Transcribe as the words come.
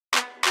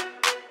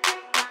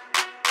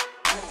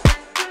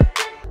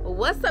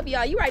What's up,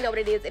 y'all? You already know what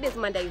it is. It is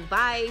Monday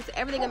Vibes.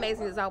 Everything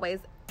amazing is always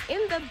in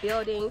the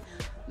building.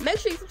 Make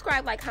sure you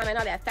subscribe, like, comment,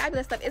 all that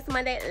fabulous stuff. It's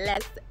Monday.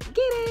 Let's get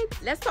it.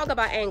 Let's talk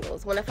about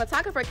angles. When a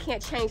photographer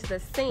can't change the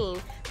scene,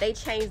 they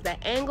change the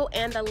angle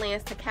and the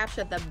lens to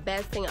capture the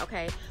best scene.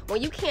 Okay,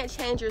 when you can't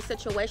change your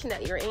situation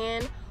that you're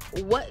in,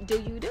 what do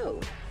you do?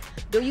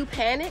 Do you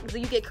panic? Do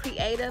you get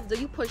creative? Do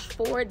you push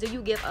forward? Do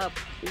you give up?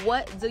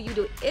 What do you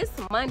do? It's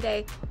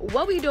Monday.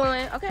 What we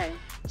doing? Okay.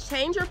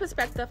 Change your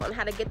perspective on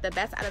how to get the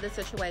best out of the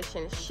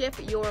situation. Shift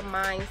your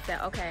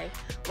mindset. Okay.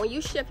 When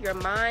you shift your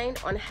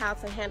mind on how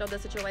to handle the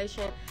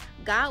situation,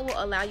 God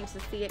will allow you to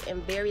see it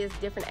in various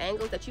different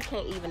angles that you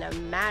can't even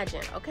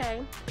imagine.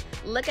 Okay.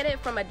 Look at it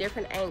from a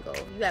different angle.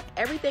 You have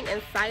everything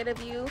inside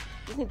of you. You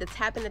just need to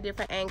tap into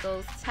different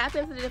angles. Tap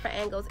into the different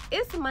angles.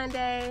 It's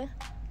Monday.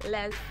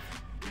 Let's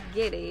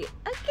get it.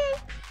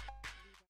 Okay.